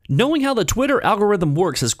Knowing how the Twitter algorithm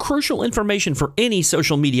works is crucial information for any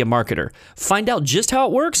social media marketer. Find out just how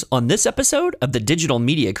it works on this episode of the Digital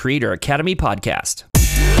Media Creator Academy podcast.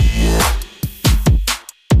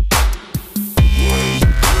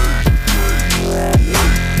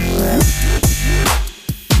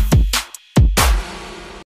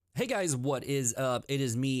 Hey guys, what is up? It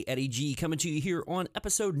is me, Eddie G, coming to you here on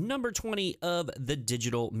episode number 20 of the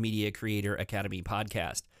Digital Media Creator Academy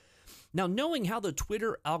podcast. Now, knowing how the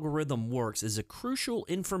Twitter algorithm works is a crucial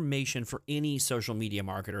information for any social media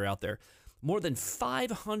marketer out there. More than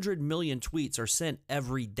 500 million tweets are sent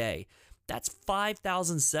every day. That's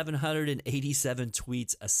 5,787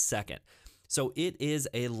 tweets a second. So it is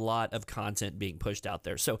a lot of content being pushed out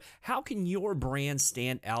there. So how can your brand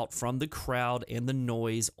stand out from the crowd and the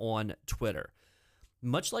noise on Twitter?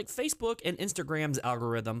 Much like Facebook and Instagram's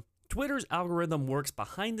algorithm, Twitter's algorithm works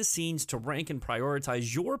behind the scenes to rank and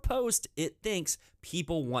prioritize your post it thinks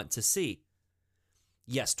people want to see.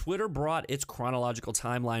 Yes, Twitter brought its chronological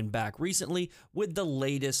timeline back recently with the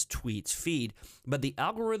latest tweets feed, but the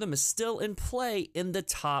algorithm is still in play in the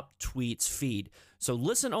top tweets feed. So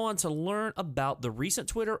listen on to learn about the recent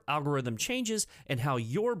Twitter algorithm changes and how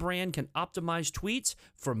your brand can optimize tweets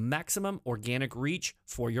for maximum organic reach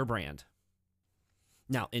for your brand.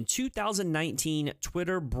 Now, in 2019,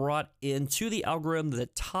 Twitter brought into the algorithm the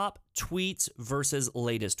top tweets versus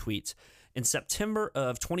latest tweets. In September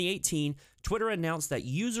of 2018, Twitter announced that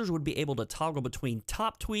users would be able to toggle between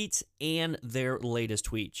top tweets and their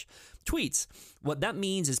latest tweets. What that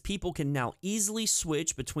means is people can now easily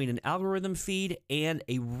switch between an algorithm feed and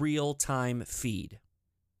a real-time feed.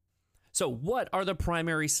 So what are the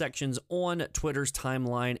primary sections on Twitter's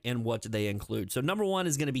timeline and what do they include? So number one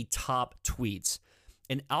is going to be top tweets.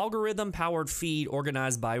 An algorithm-powered feed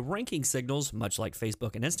organized by ranking signals, much like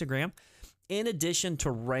Facebook and Instagram. In addition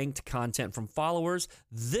to ranked content from followers,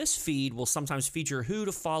 this feed will sometimes feature who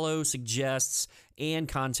to follow, suggests, and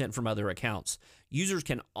content from other accounts. Users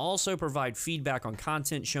can also provide feedback on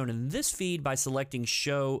content shown in this feed by selecting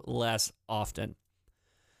Show Less Often.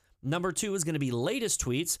 Number two is going to be latest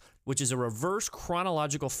tweets, which is a reverse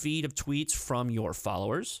chronological feed of tweets from your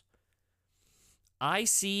followers.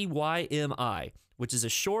 ICYMI, which is a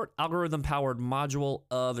short algorithm-powered module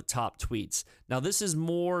of top tweets. Now, this is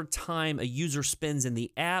more time a user spends in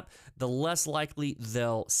the app, the less likely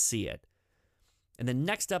they'll see it. And then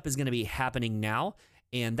next up is going to be Happening Now,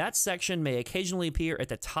 and that section may occasionally appear at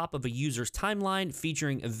the top of a user's timeline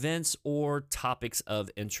featuring events or topics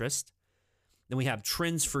of interest. Then we have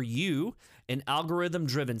Trends for You, an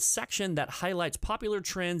algorithm-driven section that highlights popular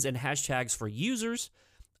trends and hashtags for users.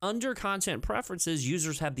 Under content preferences,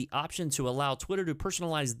 users have the option to allow Twitter to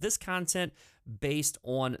personalize this content based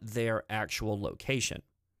on their actual location.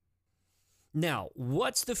 Now,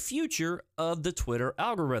 what's the future of the Twitter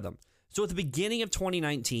algorithm? So at the beginning of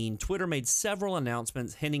 2019, Twitter made several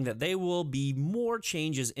announcements hinting that there will be more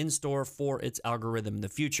changes in store for its algorithm in the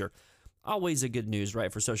future. Always a good news,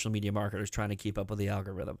 right, for social media marketers trying to keep up with the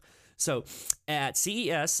algorithm. So at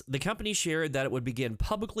CES, the company shared that it would begin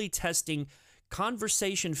publicly testing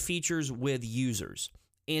conversation features with users.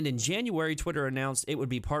 And in January, Twitter announced it would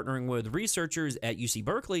be partnering with researchers at UC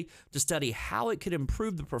Berkeley to study how it could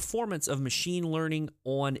improve the performance of machine learning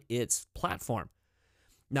on its platform.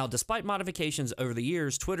 Now, despite modifications over the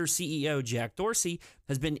years, Twitter CEO Jack Dorsey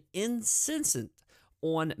has been insistent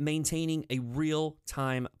on maintaining a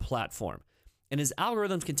real-time platform. And as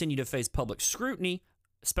algorithms continue to face public scrutiny,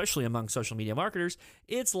 especially among social media marketers,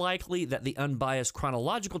 it's likely that the unbiased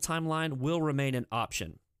chronological timeline will remain an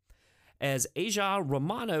option. As Aja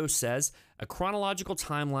Romano says, a chronological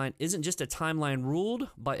timeline isn't just a timeline ruled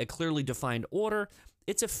by a clearly defined order,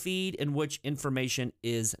 it's a feed in which information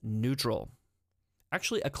is neutral.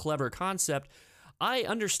 Actually, a clever concept. I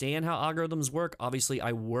understand how algorithms work. Obviously,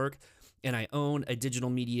 I work and I own a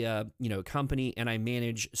digital media, company, and I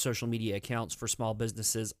manage social media accounts for small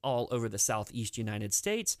businesses all over the Southeast United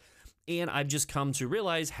States. And I've just come to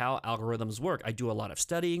realize how algorithms work. I do a lot of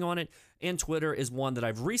studying on it, and Twitter is one that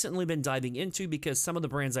I've recently been diving into because some of the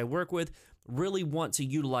brands I work with really want to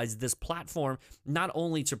utilize this platform not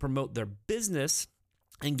only to promote their business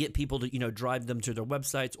and get people to, drive them to their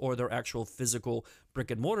websites or their actual physical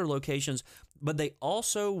brick and mortar locations, but they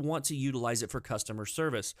also want to utilize it for customer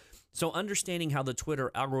service. So understanding how the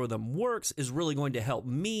Twitter algorithm works is really going to help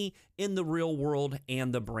me in the real world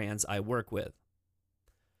and the brands I work with.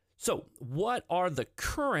 So what are the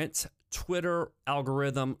current Twitter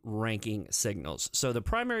algorithm ranking signals? So the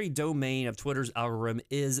primary domain of Twitter's algorithm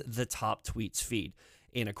is the top tweets feed.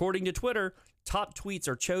 And according to Twitter, top tweets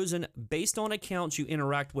are chosen based on accounts you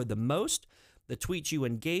interact with the most. the tweets you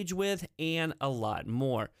engage with, and a lot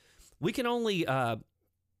more. We can only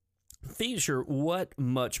feature what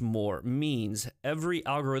much more means. Every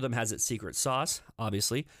algorithm has its secret sauce,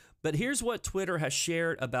 obviously, but here's what Twitter has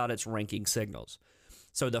shared about its ranking signals.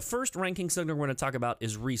 So the first ranking signal we're going to talk about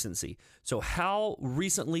is recency. So how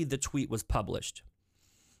recently the tweet was published.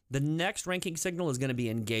 The next ranking signal is going to be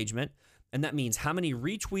engagement, and that means how many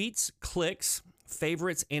retweets, clicks,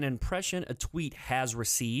 favorites, and impression a tweet has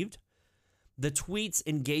received. The tweet's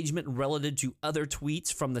engagement relative to other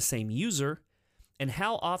tweets from the same user, and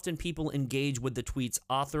how often people engage with the tweet's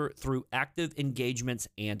author through active engagements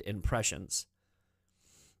and impressions.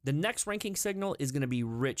 The next ranking signal is going to be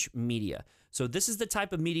rich media. So this is the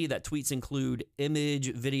type of media that tweets include: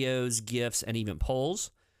 image, videos, GIFs, and even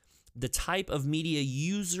polls. The type of media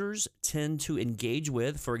users tend to engage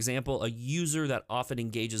with. For example, a user that often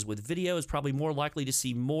engages with video is probably more likely to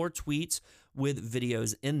see more tweets with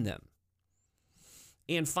videos in them.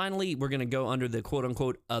 And finally, we're going to go under the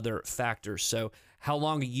quote-unquote other factors. So how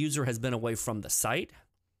long a user has been away from the site,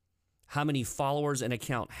 how many followers an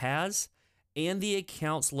account has, and the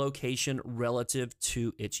account's location relative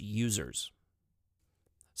to its users.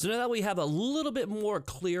 So now that we have a little bit more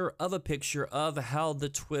clear of a picture of how the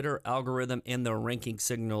Twitter algorithm and the ranking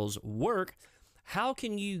signals work, how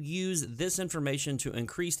can you use this information to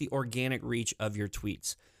increase the organic reach of your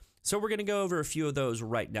tweets? So we're going to go over a few of those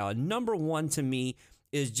right now. And number one to me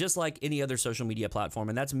is just like any other social media platform,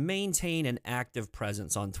 and that's maintain an active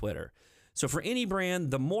presence on Twitter. So for any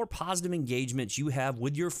brand, the more positive engagement you have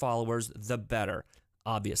with your followers, the better,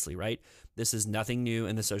 obviously, right? This is nothing new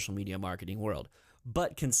in the social media marketing world.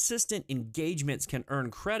 But consistent engagements can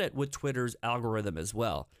earn credit with Twitter's algorithm as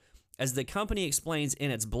well. As the company explains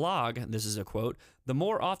in its blog, this is a quote, "The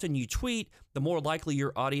more often you tweet, the more likely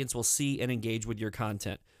your audience will see and engage with your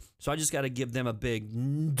content." So I just got to give them a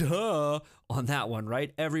big duh on that one,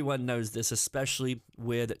 right? Everyone knows this, especially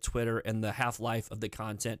with Twitter and the half-life of the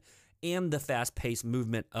content and the fast-paced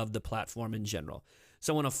movement of the platform in general.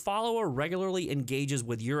 So when a follower regularly engages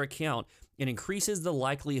with your account, it increases the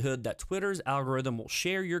likelihood that Twitter's algorithm will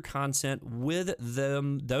share your content with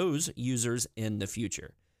those users in the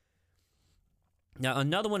future. Now,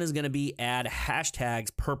 another one is going to be add hashtags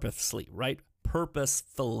purposely, right?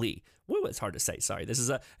 Purposefully. Woo, it's hard to say. Sorry. This is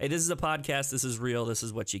a podcast. This is real. This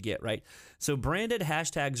is what you get, right? So branded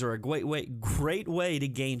hashtags are a great way to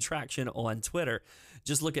gain traction on Twitter.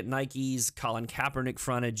 Just look at Nike's Colin Kaepernick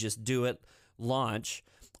fronted Just Do It launch,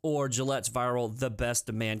 or Gillette's viral The Best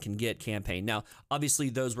a Man Can Get campaign. Now, obviously,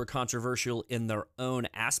 those were controversial in their own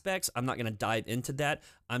aspects. I'm not going to dive into that.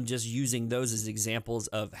 I'm just using those as examples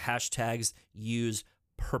of hashtags used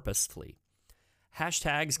purposefully.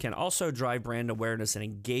 Hashtags can also drive brand awareness and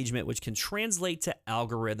engagement, which can translate to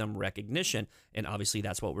algorithm recognition. And obviously,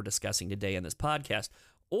 that's what we're discussing today in this podcast.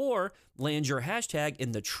 Or land your hashtag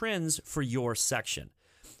in the trends for your section.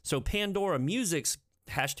 So Pandora Music's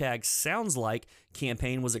hashtag Sounds Like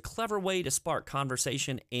campaign was a clever way to spark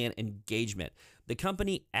conversation and engagement. The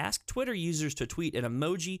company asked Twitter users to tweet an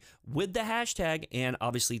emoji with the hashtag, and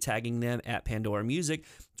obviously tagging them at Pandora Music,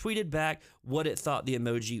 tweeted back what it thought the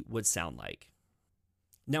emoji would sound like.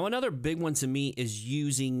 Now, another big one to me is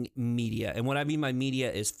using media. And what I mean by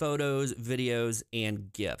media is photos, videos,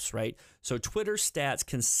 and GIFs, right? So Twitter stats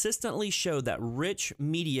consistently show that rich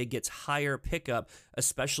media gets higher pickup,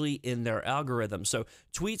 especially in their algorithm. So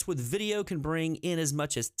tweets with video can bring in as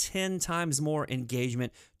much as 10 times more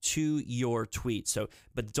engagement to your tweet.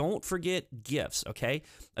 But don't forget GIFs, okay?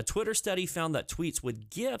 A Twitter study found that tweets with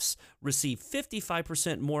GIFs receive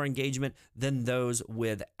 55% more engagement than those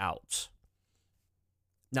without.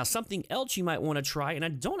 Now, something else you might want to try, and I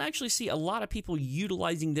don't actually see a lot of people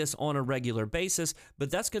utilizing this on a regular basis, but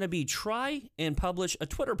that's going to be try and publish a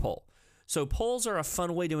Twitter poll. So polls are a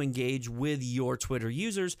fun way to engage with your Twitter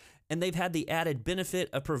users, and they've had the added benefit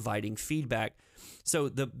of providing feedback. So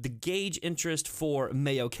the gauge interest for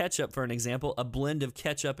mayo ketchup, for an example, a blend of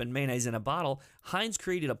ketchup and mayonnaise in a bottle, Heinz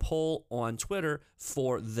created a poll on Twitter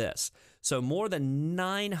for this. So more than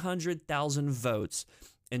 900,000 votes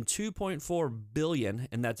and 2.4 billion,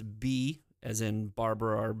 and that's B as in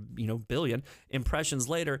Barbara or billion, impressions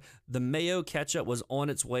later, the mayo ketchup was on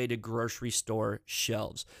its way to grocery store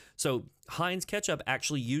shelves. So Heinz ketchup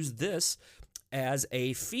actually used this as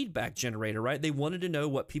a feedback generator, right? They wanted to know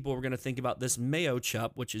what people were going to think about this mayo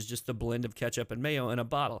chup, which is just a blend of ketchup and mayo in a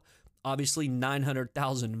bottle. Obviously,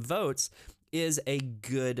 900,000 votes is a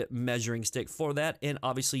good measuring stick for that. And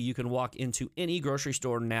obviously, you can walk into any grocery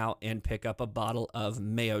store now and pick up a bottle of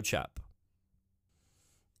mayo chup.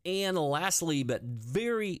 And lastly, but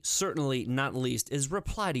very certainly not least, is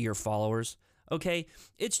reply to your followers. Okay,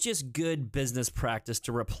 it's just good business practice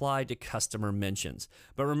to reply to customer mentions.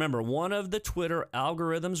 But remember, one of the Twitter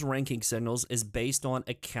algorithm's ranking signals is based on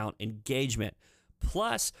account engagement.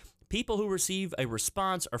 Plus, people who receive a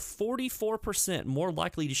response are 44% more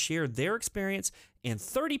likely to share their experience and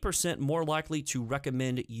 30% more likely to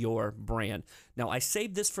recommend your brand. Now, I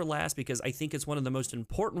saved this for last because I think it's one of the most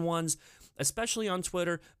important ones, especially on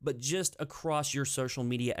Twitter, but just across your social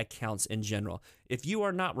media accounts in general. If you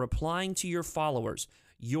are not replying to your followers,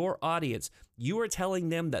 your audience, you are telling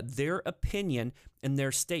them that their opinion and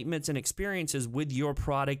their statements and experiences with your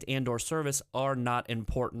product and or service are not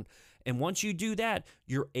important. And once you do that,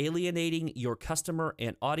 you're alienating your customer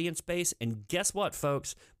and audience base. And guess what,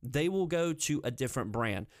 folks? They will go to a different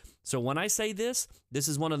brand. So when I say this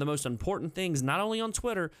is one of the most important things, not only on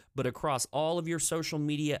Twitter, but across all of your social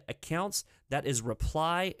media accounts. That is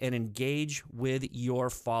reply and engage with your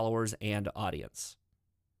followers and audience.